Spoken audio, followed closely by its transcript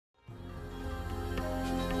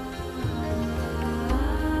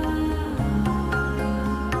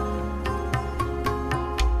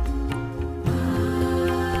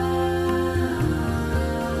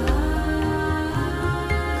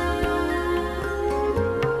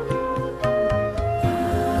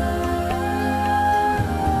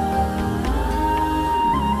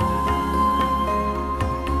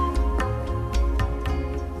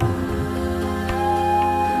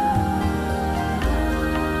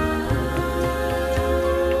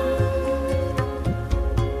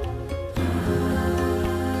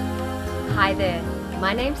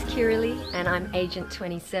My name's Kiralee and I'm Agent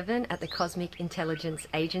 27 at the Cosmic Intelligence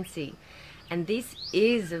Agency. And this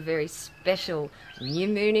is a very special new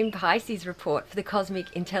moon in Pisces report for the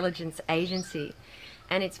Cosmic Intelligence Agency.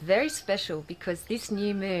 And it's very special because this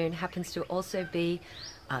new moon happens to also be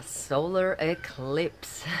a solar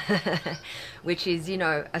eclipse, which is, you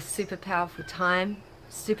know, a super powerful time,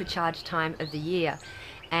 supercharged time of the year.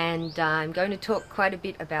 And I'm going to talk quite a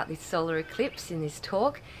bit about this solar eclipse in this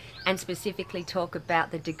talk, and specifically talk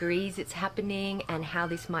about the degrees it's happening and how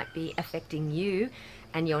this might be affecting you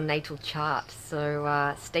and your natal chart.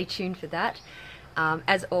 So stay tuned for that.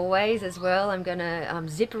 As always as well, I'm going to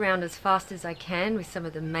zip around as fast as I can with some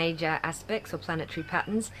of the major aspects or planetary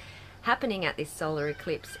patterns happening at this solar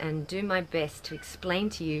eclipse, and do my best to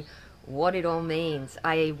explain to you what it all means,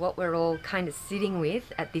 i.e. what we're all kind of sitting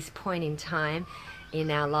with at this point in time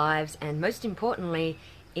in our lives, and most importantly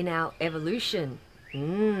in our evolution.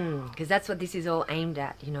 Because that's what this is all aimed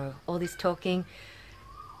at. You know, all this talking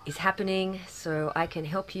is happening so I can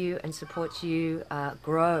help you and support you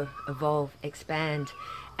grow, evolve, expand,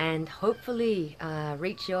 and hopefully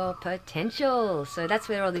reach your potential. So that's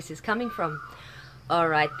where all this is coming from. All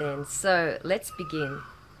right then, so let's begin.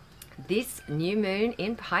 This new moon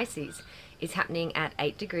in Pisces is happening at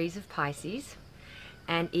 8 degrees of Pisces,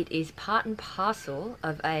 and it is part and parcel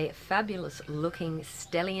of a fabulous looking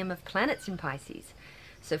stellium of planets in Pisces.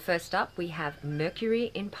 So first up, we have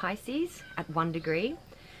Mercury in Pisces at 1 degree.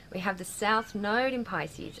 We have the South Node in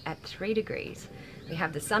Pisces at 3 degrees. We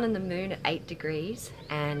have the Sun and the Moon at 8 degrees,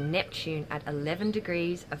 and Neptune at 11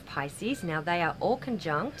 degrees of Pisces. Now they are all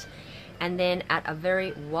conjunct, and then at a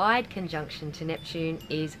very wide conjunction to Neptune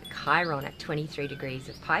is Chiron at 23 degrees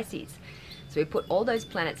of Pisces. So we put all those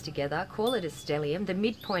planets together, call it a stellium. The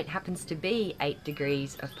midpoint happens to be 8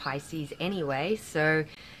 degrees of Pisces anyway, so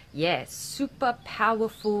yeah, super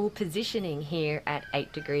powerful positioning here at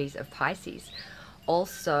 8 degrees of Pisces.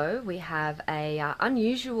 Also, we have a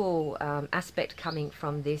unusual aspect coming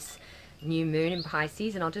from this new moon in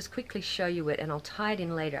Pisces, and I'll just quickly show you it, and I'll tie it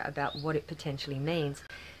in later about what it potentially means.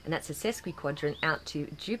 And that's a sesquiquadrant out to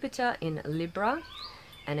Jupiter in Libra,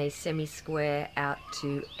 and a semi-square out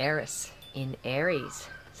to Eris in Aries.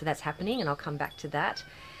 So that's happening, and I'll come back to that.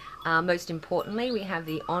 Most importantly, we have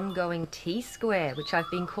the ongoing T-square, which I've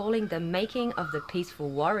been calling the making of the peaceful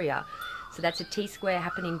warrior. So that's a T-square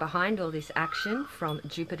happening behind all this action from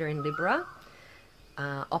Jupiter in Libra,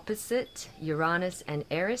 opposite Uranus and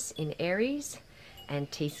Eris in Aries, and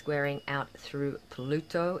T-squaring out through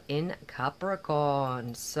Pluto in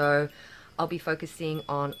Capricorn. So I'll be focusing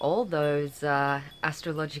on all those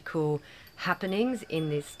astrological happenings in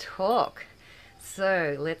this talk.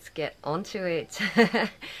 So let's get onto it.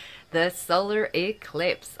 The solar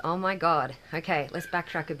eclipse. Oh my God. Okay, let's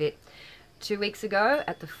backtrack a bit. 2 weeks ago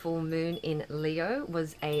at the full moon in Leo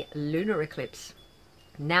was a lunar eclipse.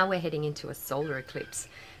 Now we're heading into a solar eclipse.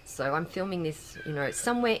 So I'm filming this, you know,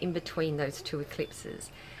 somewhere in between those two eclipses.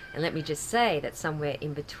 And let me just say that somewhere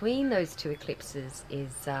in between those two eclipses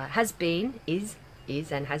is, has been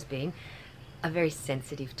a very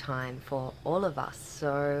sensitive time for all of us.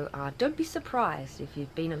 So don't be surprised if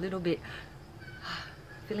you've been a little bit,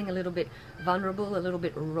 feeling a little bit vulnerable, a little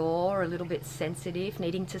bit raw, a little bit sensitive,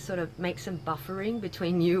 needing to sort of make some buffering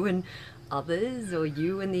between you and others, or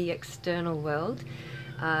you and the external world.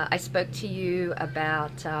 I spoke to you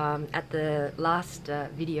about, at the last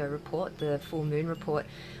video report, the full moon report,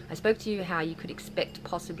 I spoke to you how you could expect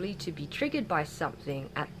possibly to be triggered by something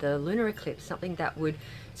at the lunar eclipse, something that would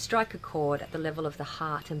strike a chord at the level of the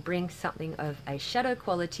heart and bring something of a shadow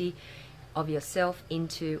quality of yourself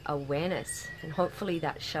into awareness. And hopefully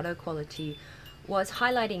that shadow quality was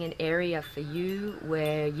highlighting an area for you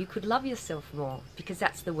where you could love yourself more, because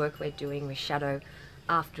that's the work we're doing with shadow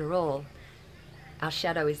after all. Our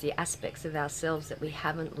shadow is the aspects of ourselves that we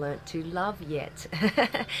haven't learnt to love yet.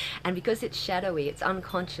 And because it's shadowy, it's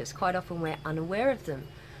unconscious, quite often we're unaware of them.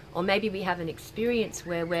 Or maybe we have an experience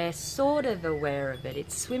where we're sort of aware of it.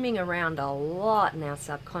 It's swimming around a lot in our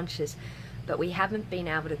subconscious, but we haven't been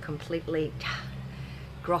able to completely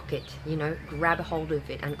grok it, you know, grab hold of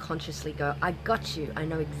it and consciously go, I got you, I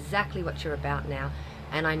know exactly what you're about now,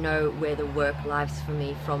 and I know where the work lies for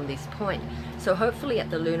me from this point. So hopefully at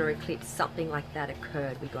the lunar eclipse something like that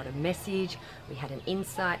occurred. We got a message, we had an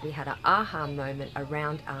insight, we had an aha moment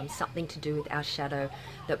around something to do with our shadow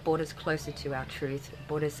that brought us closer to our truth,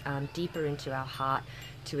 brought us deeper into our heart,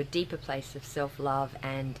 to a deeper place of self-love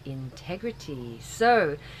and integrity.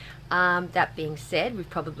 So that being said, we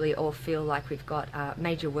probably all feel like we've got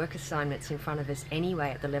major work assignments in front of us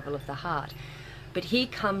anyway at the level of the heart. But here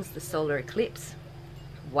comes the solar eclipse,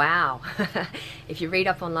 Wow. If you read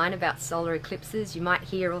up online about solar eclipses, you might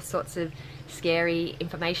hear all sorts of scary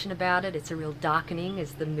information about it. It's a real darkening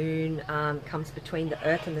as the moon comes between the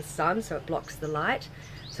earth and the sun, so it blocks the light,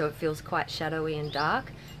 so it feels quite shadowy and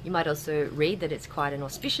dark. You might also read that it's quite an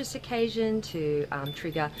auspicious occasion to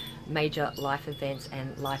trigger major life events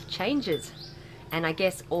and life changes. And I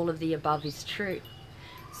guess all of the above is true.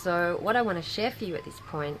 So what I want to share for you at this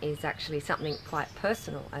point is actually something quite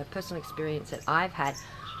personal, a personal experience that I've had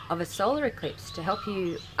of a solar eclipse, to help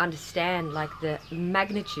you understand like the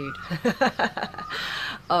magnitude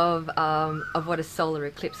of what a solar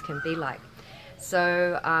eclipse can be like.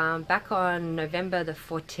 So back on November the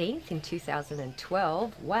 14th in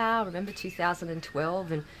 2012, wow, remember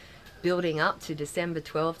 2012 and building up to December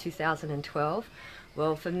 12, 2012.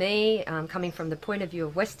 Well, for me, coming from the point of view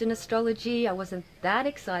of Western astrology, I wasn't that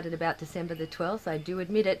excited about December the 12th, I do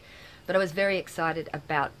admit it, but I was very excited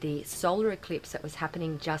about the solar eclipse that was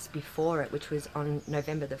happening just before it, which was on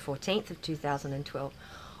November the 14th of 2012.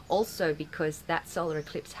 Also because that solar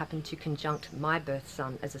eclipse happened to conjunct my birth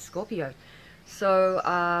sun as a Scorpio. So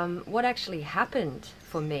what actually happened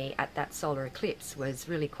for me at that solar eclipse was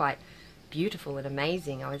really quite beautiful and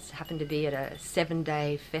amazing. I happened to be at a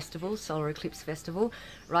 7-day festival, solar eclipse festival,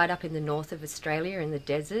 right up in the north of Australia in the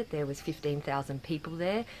desert. There was 15,000 people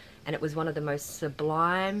there, and it was one of the most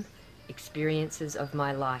sublime experiences of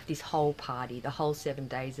my life. This whole party, the whole 7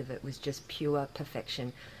 days of it was just pure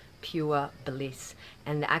perfection, pure bliss.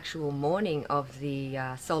 And the actual morning of the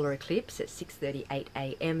solar eclipse at 6:38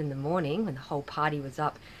 a.m. in the morning, when the whole party was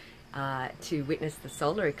up to witness the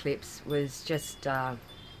solar eclipse, was just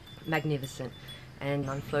magnificent. And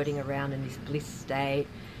I'm floating around in this bliss state,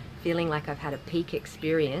 feeling like I've had a peak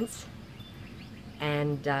experience.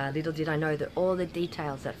 And little did I know that all the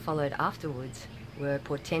details that followed afterwards were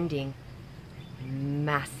portending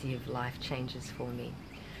massive life changes for me.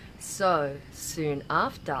 So soon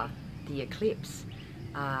after the eclipse,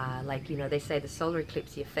 like, you know, they say the solar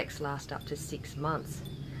eclipse, the effects last up to 6 months.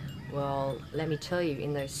 Well, let me tell you,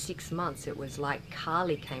 in those 6 months, it was like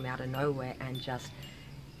Kali came out of nowhere and just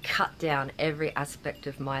cut down every aspect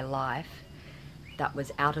of my life that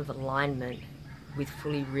was out of alignment with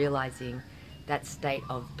fully realizing that state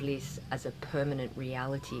of bliss as a permanent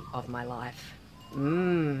reality of my life.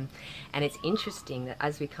 And it's interesting that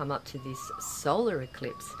as we come up to this solar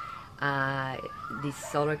eclipse at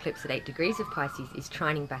 8 degrees of Pisces is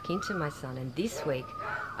trining back into my sun, and this week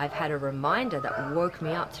I've had a reminder that woke me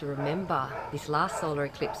up to remember this last solar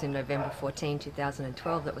eclipse in November 14,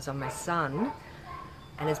 2012 that was on my sun,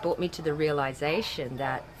 and has brought me to the realization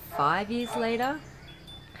that 5 years later,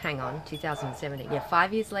 2017,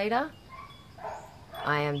 5 years later,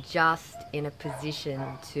 I am just in a position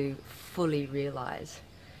to fully realize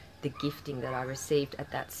the gifting that I received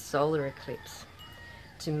at that solar eclipse,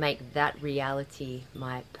 to make that reality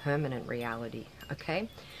my permanent reality. Okay,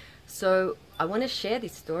 so I want to share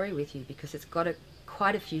this story with you because it's got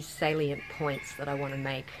quite a few salient points that I want to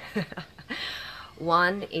make.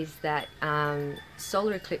 One is that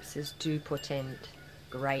solar eclipses do portend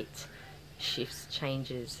great shifts,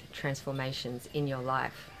 changes, transformations in your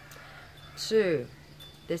life. 2,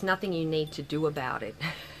 there's nothing you need to do about it.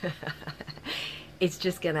 It's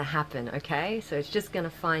just going to happen, okay? So it's just going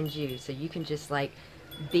to find you, so you can just like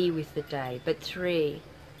be with the day. But 3,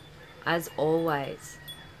 as always,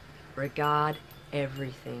 regard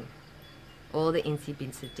everything, all the incy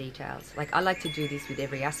bits of details. Like, I like to do this with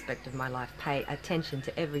every aspect of my life. Pay attention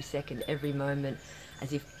to every second, every moment,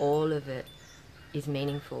 as if all of it is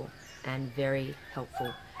meaningful and very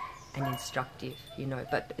helpful and instructive, you know.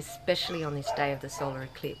 But especially on this day of the solar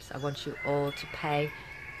eclipse, I want you all to pay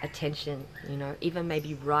attention, you know, even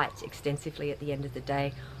maybe write extensively at the end of the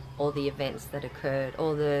day all the events that occurred,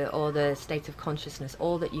 all the states of consciousness,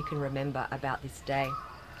 all that you can remember about this day.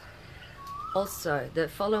 Also, the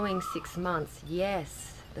following 6 months,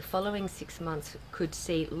 yes, the following 6 months could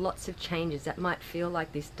see lots of changes that might feel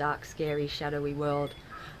like this dark, scary, shadowy world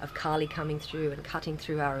of Kali coming through and cutting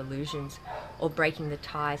through our illusions, or breaking the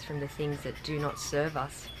ties from the things that do not serve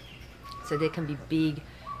us. So there can be big,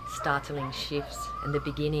 startling shifts and the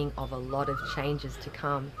beginning of a lot of changes to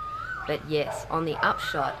come. But yes, on the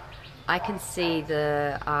upshot, I can see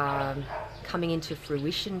the coming into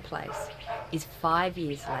fruition place is 5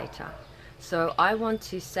 years later. So I want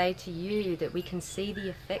to say to you that we can see the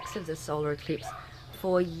effects of the solar eclipse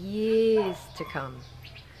for years to come.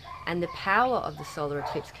 And the power of the solar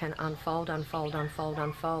eclipse can unfold, unfold, unfold,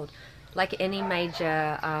 unfold. Like any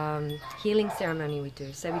major healing ceremony we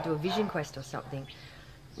do. Say we do a vision quest or something,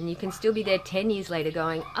 and you can still be there 10 years later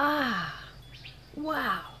going, ah,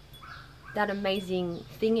 wow, that amazing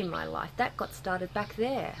thing in my life, that got started back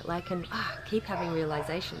there. Like, and keep having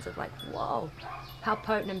realizations of like, whoa, how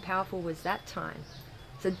potent and powerful was that time?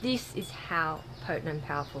 So this is how potent and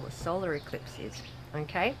powerful a solar eclipse is,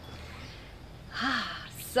 okay?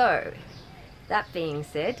 So, that being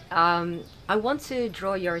said, I want to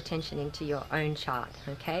draw your attention into your own chart,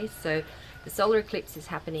 okay? So, the solar eclipse is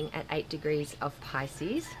happening at 8 degrees of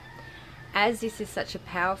Pisces. As this is such a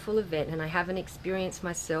powerful event, and I have an experience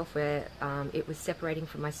myself where it was separating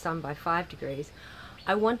from my sun by 5 degrees,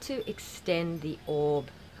 I want to extend the orb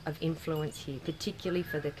of influence here, particularly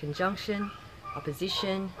for the conjunction,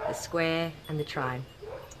 opposition, the square, and the trine.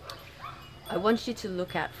 I want you to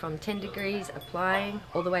look at from 10 degrees applying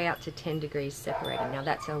all the way up to 10 degrees separating. Now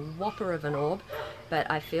that's a whopper of an orb, but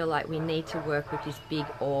I feel like we need to work with this big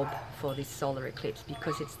orb for this solar eclipse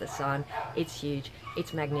because it's the sun, it's huge,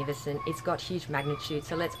 it's magnificent, it's got huge magnitude,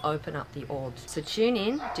 so let's open up the orbs. So tune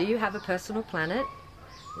in. Do you have a personal planet,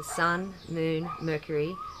 the sun, moon,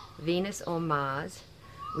 Mercury, Venus or Mars,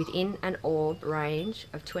 within an orb range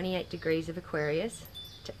of 28 degrees of Aquarius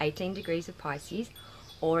to 18 degrees of Pisces,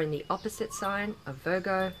 or in the opposite sign of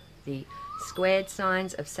Virgo, the squared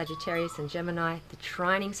signs of Sagittarius and Gemini, the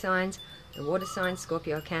trining signs, the water signs,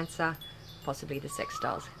 Scorpio, Cancer, possibly the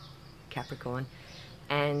sextiles, Capricorn,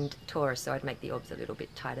 and Taurus, so I'd make the orbs a little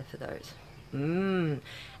bit tighter for those. And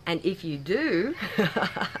if you do,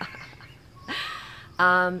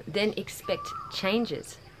 then expect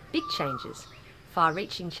changes, big changes,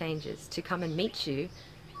 far-reaching changes to come and meet you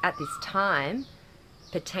at this time,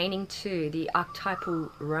 pertaining to the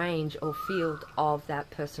archetypal range or field of that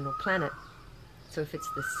personal planet. So if it's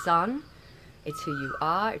the sun, it's who you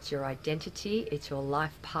are, it's your identity, it's your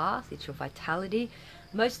life path, it's your vitality.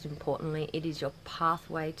 Most importantly, it is your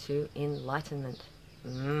pathway to enlightenment. The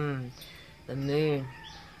moon,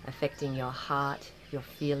 affecting your heart, your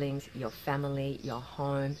feelings, your family, your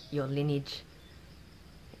home, your lineage,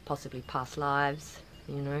 possibly past lives,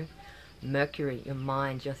 you know. Mercury, your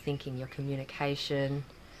mind, your thinking, your communication.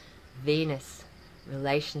 Venus,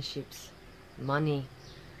 relationships, money,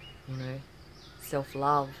 you know,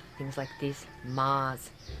 self-love, things like this.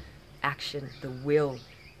 Mars, action, the will,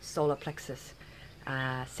 solar plexus,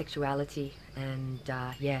 sexuality, and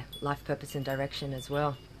yeah, life purpose and direction as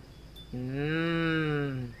well.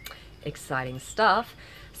 Exciting stuff.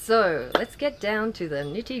 So let's get down to the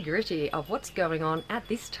nitty-gritty of what's going on at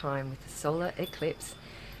this time with the solar eclipse.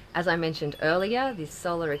 As I mentioned earlier, this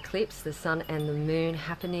solar eclipse, the sun and the moon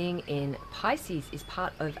happening in Pisces, is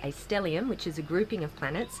part of a stellium, which is a grouping of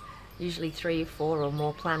planets, usually 3, 4 or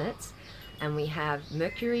more planets. And we have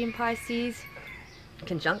Mercury in Pisces,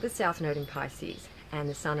 conjunct the south node in Pisces, and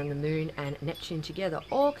the sun and the moon and Neptune together,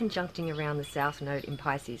 all conjuncting around the south node in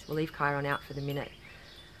Pisces. We'll leave Chiron out for the minute.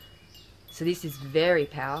 So this is very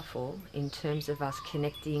powerful in terms of us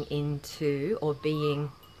connecting into, or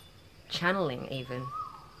being, channeling even.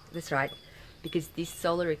 That's right, because this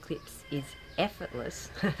solar eclipse is effortless.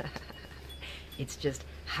 It's just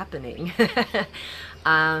happening.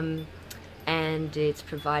 And it's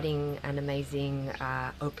providing an amazing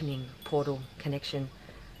opening portal connection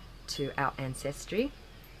to our ancestry,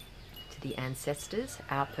 to the ancestors,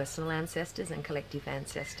 our personal ancestors and collective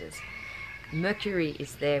ancestors. Mercury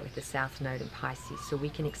is there with the south node in Pisces, so we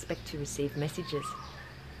can expect to receive messages.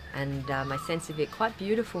 And my sense of it, quite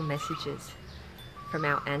beautiful messages from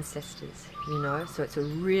our ancestors, you know. So it's a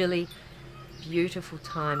really beautiful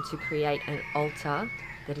time to create an altar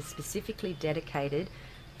that is specifically dedicated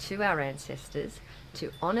to our ancestors, to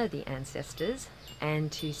honor the ancestors, and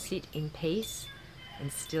to sit in peace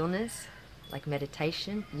and stillness, like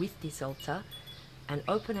meditation, with this altar, and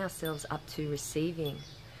open ourselves up to receiving.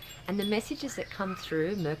 And the messages that come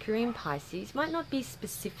through Mercury and Pisces might not be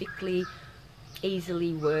specifically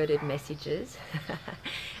easily worded messages.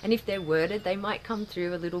 And if they're worded, they might come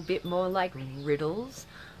through a little bit more like riddles,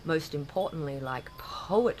 most importantly like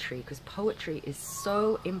poetry, because poetry is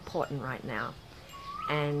so important right now.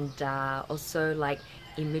 And also like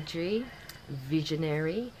imagery,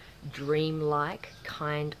 visionary, dreamlike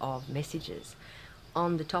kind of messages.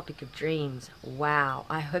 On the topic of dreams, wow,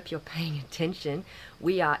 I hope you're paying attention.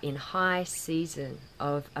 We are in high season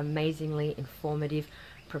of amazingly informative,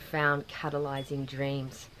 profound, catalyzing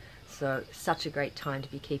dreams. So such a great time to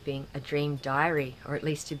be keeping a dream diary, or at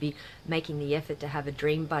least to be making the effort to have a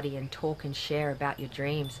dream buddy and talk and share about your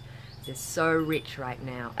dreams. They're so rich right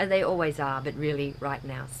now, and they always are, but really right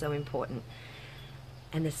now, so important.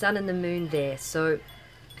 And the sun and the moon there, so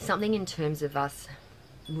something in terms of us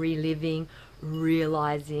reliving,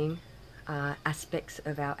 realizing aspects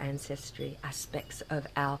of our ancestry, aspects of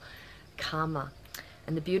our karma.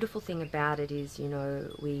 And the beautiful thing about it is, you know,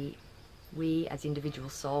 we we as individual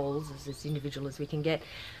souls, as individual as we can get,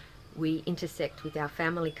 we intersect with our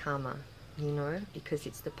family karma, you know, because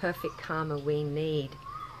it's the perfect karma we need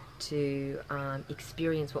to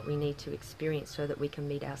experience what we need to experience so that we can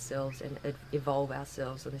meet ourselves and evolve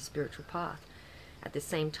ourselves on the spiritual path. At the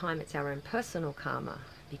same time, it's our own personal karma,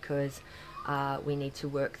 because we need to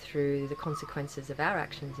work through the consequences of our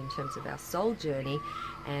actions in terms of our soul journey,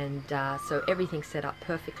 and so everything's set up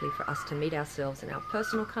perfectly for us to meet ourselves and our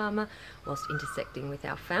personal karma whilst intersecting with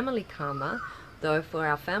our family karma. Though for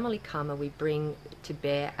our family karma, we bring to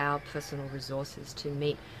bear our personal resources to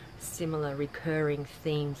meet similar recurring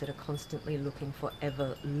themes that are constantly looking for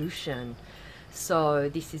evolution. So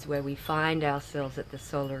this is where we find ourselves at the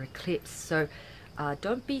solar eclipse. So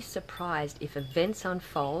don't be surprised if events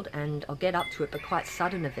unfold, and I'll get up to it, but quite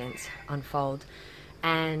sudden events unfold,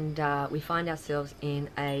 and we find ourselves in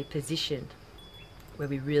a position where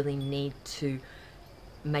we really need to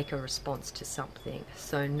make a response to something.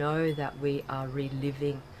 So know that we are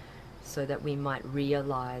reliving so that we might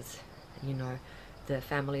realize, you know, the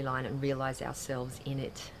family line and realize ourselves in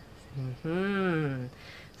it. So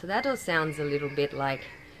that all sounds a little bit like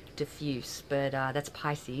diffuse, but that's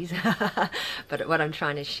Pisces. But what I'm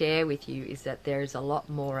trying to share with you is that there's a lot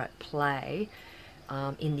more at play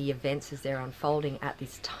in the events as they're unfolding at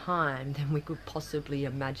this time than we could possibly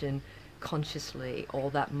imagine consciously,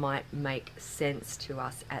 or that might make sense to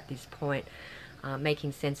us at this point.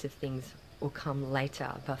 Making sense of things will come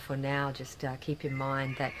later, but for now, just keep in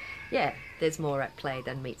mind that, yeah, there's more at play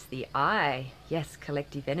than meets the eye. Yes,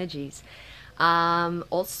 collective energies.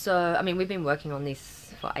 Also, I mean, we've been working on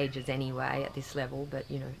this for ages anyway at this level, but,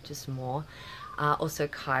 you know, just more. Also,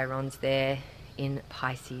 Chiron's there in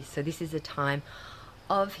Pisces. So this is a time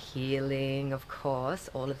of healing, of course.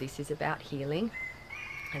 All of this is about healing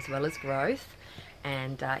as well as growth,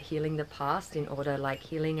 and healing the past in order, like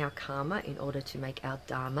healing our karma in order to make our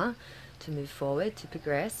dharma, to move forward, to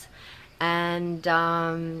progress, and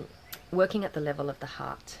working at the level of the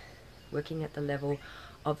heart, working at the level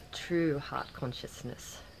of true heart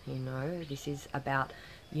consciousness. You know, this is about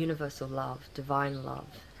universal love, divine love,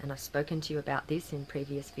 and I've spoken to you about this in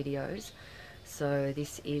previous videos. So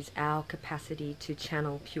this is our capacity to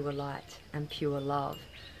channel pure light and pure love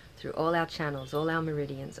through all our channels, all our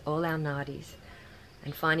meridians, all our nadis,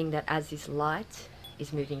 and finding that as this light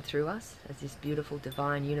is moving through us, as this beautiful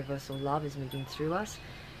divine universal love is moving through us,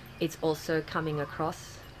 it's also coming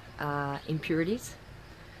across impurities,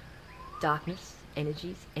 darkness,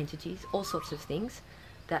 energies, entities, all sorts of things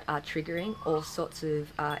that are triggering all sorts of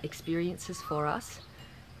experiences for us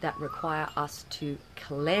that require us to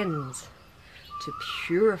cleanse, to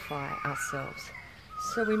purify ourselves.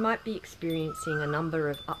 So we might be experiencing a number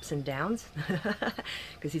of ups and downs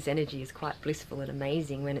because this energy is quite blissful and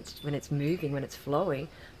amazing when it's moving, when it's flowing,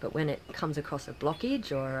 but when it comes across a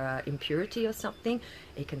blockage or impurity or something,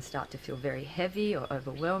 it can start to feel very heavy or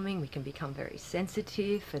overwhelming. We can become very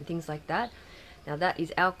sensitive and things like that. Now that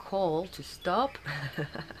is our call to stop,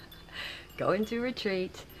 go into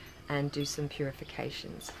retreat and do some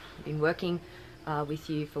purifications. I've been working with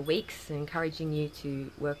you for weeks, encouraging you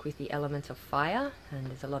to work with the element of fire, and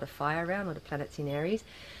there's a lot of fire around, a lot of planets in Aries,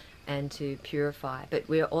 and to purify. But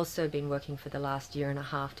we've also been working for the last 1.5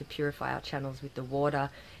 years to purify our channels with the water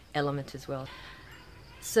element as well.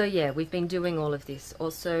 So yeah, we've been doing all of this.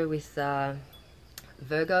 Also with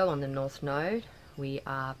Virgo on the North Node, we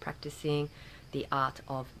are practicing the art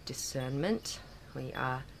of discernment. We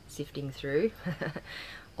are sifting through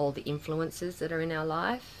all the influences that are in our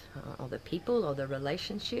life, or the people, or the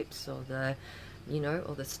relationships, or the, you know,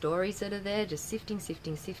 or the stories that are there, just sifting,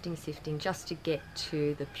 just to get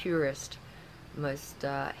to the purest, most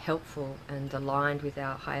helpful and aligned with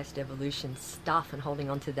our highest evolution stuff, and holding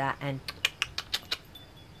on to that and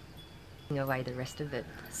away the rest of it.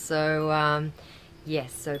 So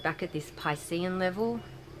yes, so back at this Piscean level,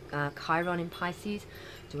 Chiron in Pisces,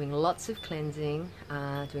 doing lots of cleansing,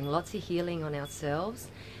 doing lots of healing on ourselves,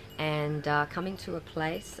 and coming to a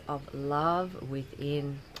place of love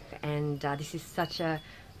within. And this is such a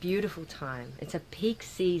beautiful time. It's a peak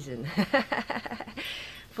season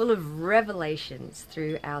full of revelations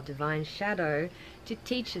through our divine shadow to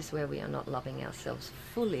teach us where we are not loving ourselves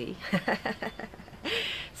fully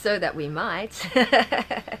so that we might.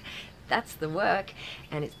 That's the work,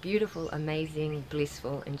 and it's beautiful, amazing,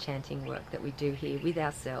 blissful, enchanting work that we do here with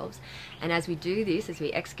ourselves. And as we do this, as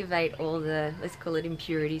we excavate all the, let's call it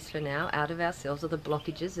impurities for now, out of ourselves, or the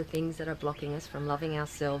blockages, the things that are blocking us from loving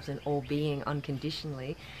ourselves and all being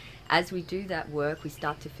unconditionally, as we do that work, we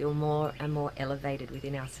start to feel more and more elevated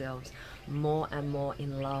within ourselves, more and more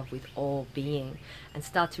in love with all being, and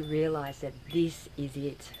start to realize that this is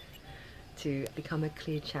it. to become a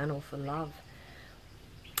clear channel for love.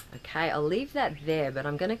 Okay, I'll leave that there, but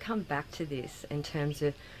I'm going to come back to this in terms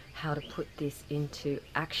of how to put this into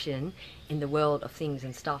action in the world of things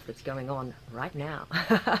and stuff that's going on right now.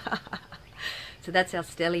 So that's our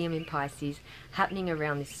stellium in Pisces happening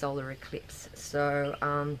around this solar eclipse. So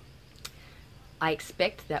I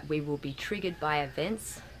expect that we will be triggered by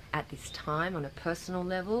events at this time on a personal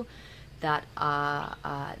level that are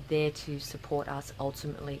there to support us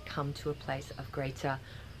ultimately come to a place of greater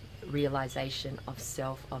realization of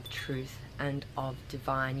self, of truth, and of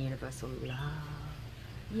divine universal love.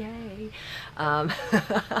 Yay!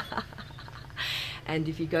 And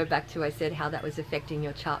if you go back to, I said how that was affecting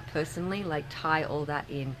your chart personally, like tie all that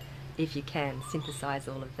in if you can, synthesize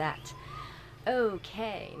all of that.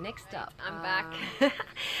 Okay, next up, I'm back.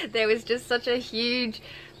 There was just such a huge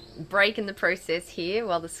break in the process here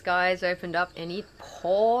while the skies opened up and it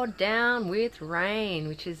poured down with rain,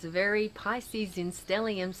 which is a very Pisces in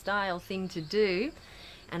stellium style thing to do.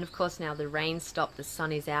 And of course now the rain stopped, the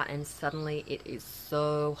sun is out, and suddenly it is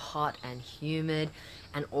so hot and humid,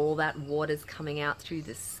 and all that water's coming out through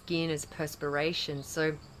the skin as perspiration.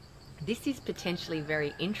 So this is potentially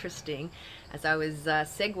very interesting, as I was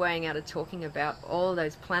segueing out of talking about all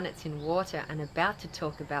those planets in water and about to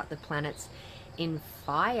talk about the planets in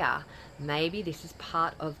fire. Maybe this is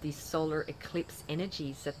part of the solar eclipse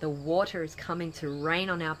energies, that the water is coming to rain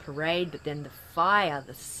on our parade, but then the fire,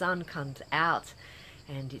 the sun comes out,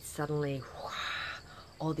 and it's suddenly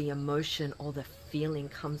all the emotion, all the feeling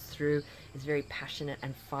comes through. Is very passionate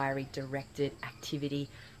and fiery, directed activity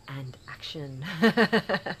and action.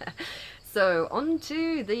 So on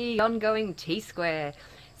to the ongoing T-square.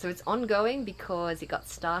 So it's ongoing because it got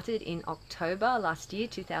started in October last year,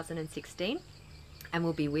 2016, and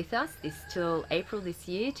will be with us till April this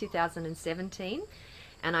year, 2017.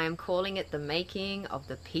 And I am calling it the making of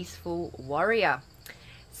the peaceful warrior.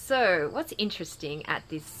 So what's interesting at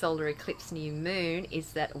this solar eclipse new moon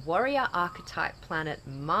is that warrior archetype planet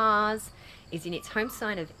Mars is in its home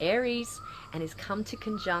sign of Aries and has come to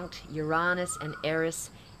conjunct Uranus and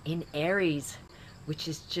Eris in Aries, which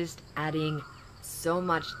is just adding so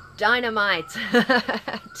much dynamite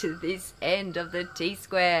to this end of the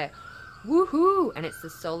T-square. Woohoo! And it's the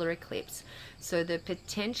solar eclipse. So the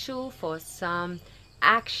potential for some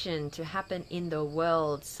action to happen in the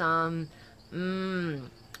world, some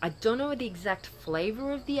I don't know the exact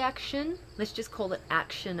flavor of the action. Let's just call it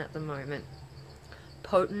action at the moment.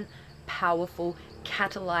 Potent, powerful,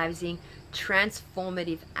 catalyzing,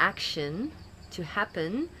 transformative action to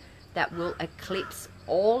happen that will eclipse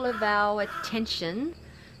all of our attention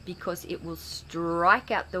because it will strike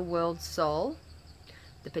out the world soul.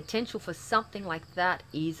 The potential for something like that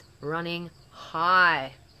is running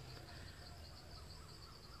high.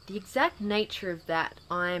 The exact nature of that,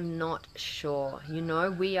 I'm not sure. You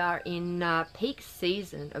know, we are in peak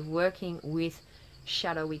season of working with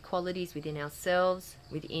shadowy qualities within ourselves,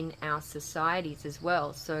 within our societies as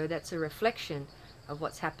well. So that's a reflection of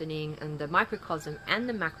what's happening in the microcosm and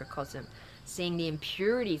the macrocosm, seeing the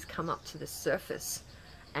impurities come up to the surface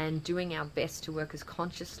and doing our best to work as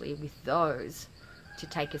consciously with those, to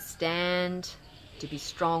take a stand, to be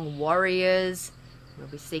strong warriors, where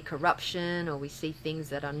we see corruption or we see things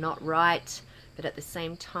that are not right, but at the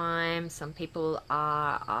same time some people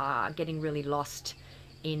are getting really lost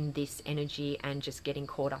in this energy and just getting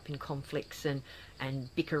caught up in conflicts and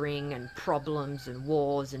bickering and problems and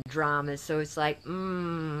wars and dramas. So it's like,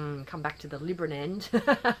 come back to the Libran end.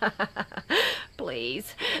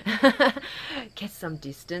 Please. Get some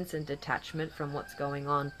distance and detachment from what's going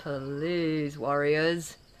on, please,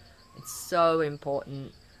 warriors. It's so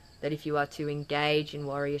important that if you are to engage in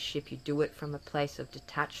warriorship, you do it from a place of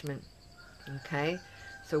detachment. Okay?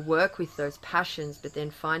 So work with those passions, but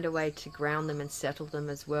then find a way to ground them and settle them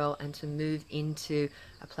as well, and to move into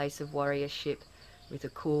a place of warriorship with a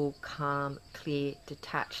cool, calm, clear,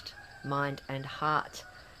 detached mind and heart,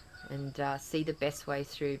 and see the best way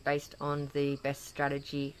through based on the best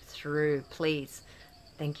strategy through. Please.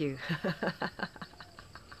 Thank you.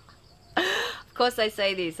 Of course I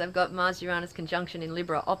say this, I've got Mars-Uranus conjunction in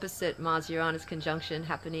Libra, opposite Mars-Uranus conjunction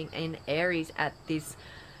happening in Aries at this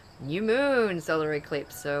new moon solar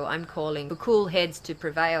eclipse. So I'm calling for cool heads to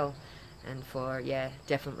prevail, and for, yeah,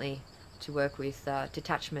 definitely to work with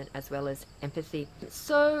detachment as well as empathy.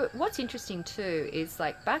 So what's interesting too is,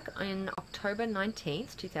 like, back in October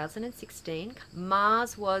 19th, 2016,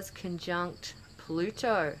 Mars was conjunct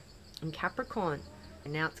Pluto in Capricorn,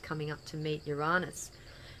 and now it's coming up to meet Uranus.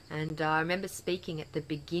 And I remember speaking at the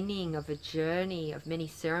beginning of a journey of many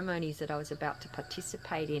ceremonies that I was about to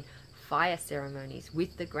participate in, fire ceremonies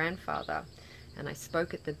with the grandfather. And I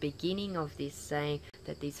spoke at the beginning of this saying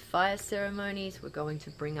that these fire ceremonies were going to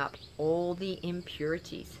bring up all the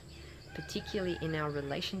impurities, particularly in our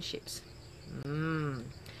relationships.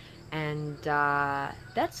 And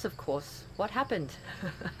that's of course what happened.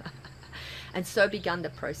 And so began the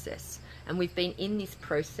process. And we've been in this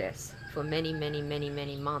process for many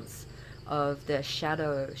months of the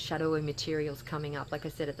shadowy materials coming up, like I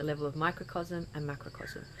said, at the level of microcosm and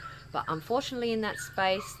macrocosm. But unfortunately in that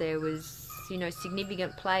space there was, you know,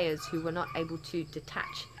 significant players who were not able to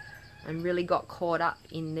detach and really got caught up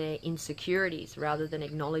in their insecurities rather than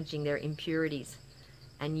acknowledging their impurities,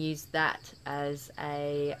 and used that as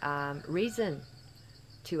a reason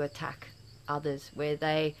to attack others where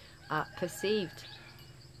they perceived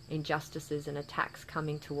injustices and attacks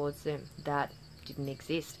coming towards them that didn't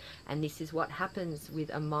exist. And this is what happens with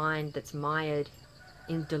a mind that's mired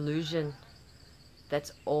in delusion,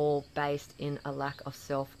 that's all based in a lack of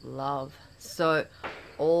self-love. So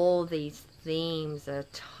all these themes are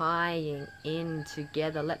tying in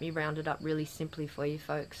together. Let me round it up really simply for you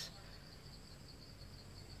folks.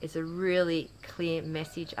 It's a really clear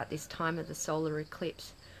message at this time of the solar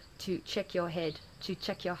eclipse to check your head, to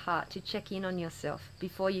check your heart, to check in on yourself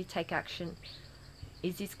before you take action.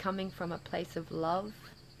 Is this coming from a place of love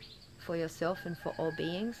for yourself and for all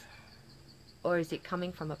beings? Or is it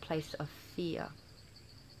coming from a place of fear?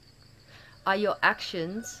 Are your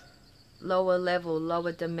actions lower level,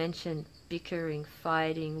 lower dimension, bickering,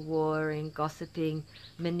 fighting, warring, gossiping,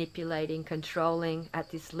 manipulating, controlling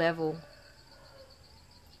at this level?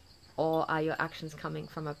 Or are your actions coming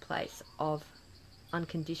from a place of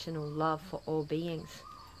unconditional love for all beings?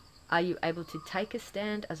 Are you able to take a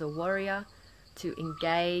stand as a warrior, to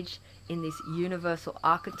engage in this universal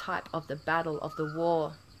archetype of the battle, of the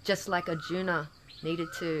war, just like Arjuna needed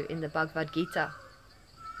to in the Bhagavad Gita?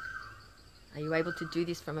 Are you able to do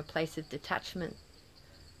this from a place of detachment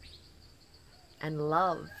and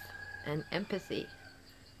love and empathy?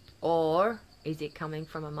 Or is it coming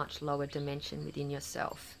from a much lower dimension within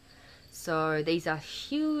yourself? So these are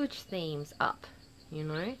huge themes up, you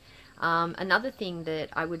know. Another thing that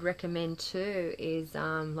I would recommend too is,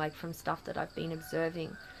 like from stuff that I've been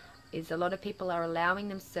observing, is a lot of people are allowing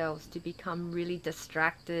themselves to become really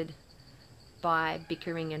distracted by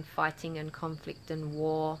bickering and fighting and conflict and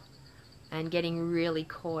war, and getting really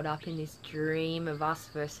caught up in this dream of us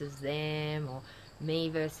versus them, or me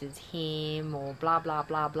versus him, or blah blah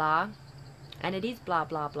blah blah. And it is blah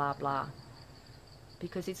blah blah blah,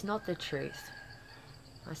 because it's not the truth.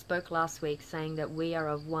 I spoke last week saying that we are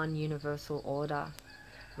of one universal order.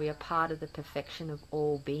 We are part of the perfection of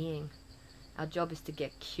all being. Our job is to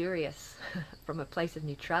get curious from a place of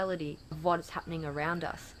neutrality of what is happening around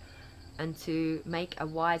us, and to make a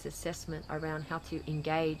wise assessment around how to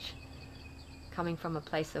engage, coming from a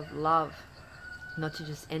place of love, not to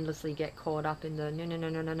just endlessly get caught up in the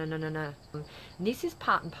no. And this is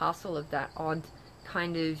part and parcel of that odd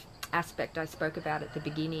kind of aspect I spoke about at the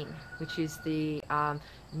beginning, which is the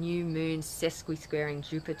new moon sesqui-squaring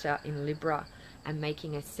Jupiter in Libra and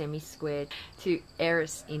making a semi-square to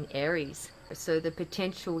Eris in Aries. So the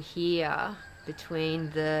potential here between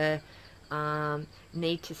the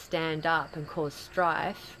need to stand up and cause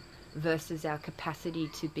strife versus our capacity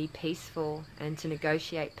to be peaceful and to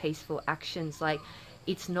negotiate peaceful actions. Like,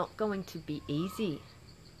 it's not going to be easy.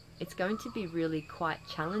 It's going to be really quite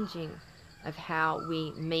challenging of how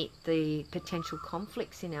we meet the potential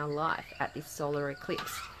conflicts in our life at this solar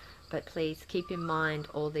eclipse. But please keep in mind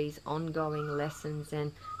all these ongoing lessons,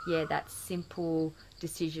 and yeah, that simple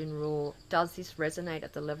decision rule. Does this resonate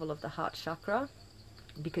at the level of the heart chakra?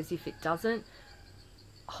 Because if it doesn't,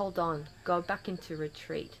 hold on, go back into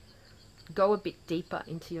retreat. Go a bit deeper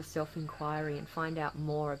into your self-inquiry and find out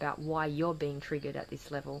more about why you're being triggered at this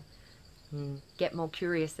level. Get more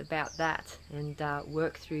curious about that and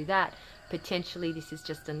work through that. Potentially this is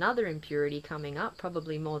just another impurity coming up,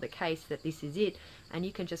 probably more the case that this is it, and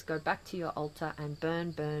you can just go back to your altar and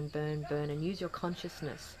burn and use your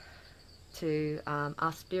consciousness to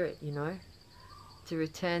ask spirit, you know, to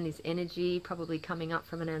return this energy, probably coming up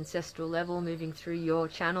from an ancestral level, moving through your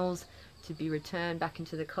channels, to be returned back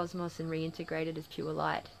into the cosmos and reintegrated as pure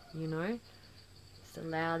light, you know. Just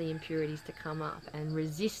allow the impurities to come up and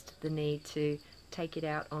resist the need to take it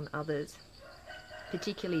out on others,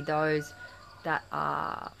 particularly those that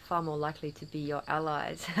are far more likely to be your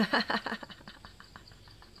allies.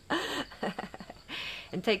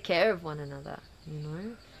 And take care of one another, you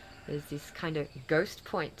know. There's this kind of ghost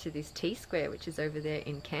point to this T-square, which is over there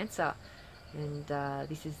in Cancer. And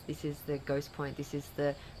this is the ghost point. This is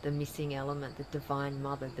the missing element, the divine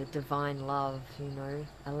mother, the divine love, you know.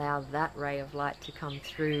 Allow that ray of light to come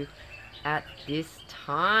through at this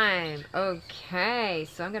time. Okay,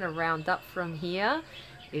 so I'm going to round up from here.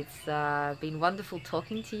 It's been wonderful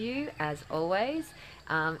talking to you as always.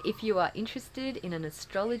 If you are interested in an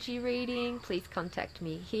astrology reading, please contact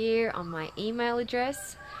me here on my email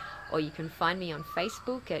address, or you can find me on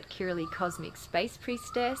Facebook at Curly Cosmic Space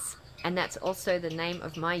Priestess. And that's also the name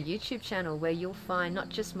of my YouTube channel, where you'll find not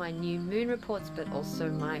just my new moon reports, but also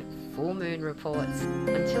my full moon reports.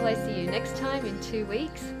 Until I see you next time in 2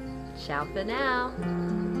 weeks, ciao for now.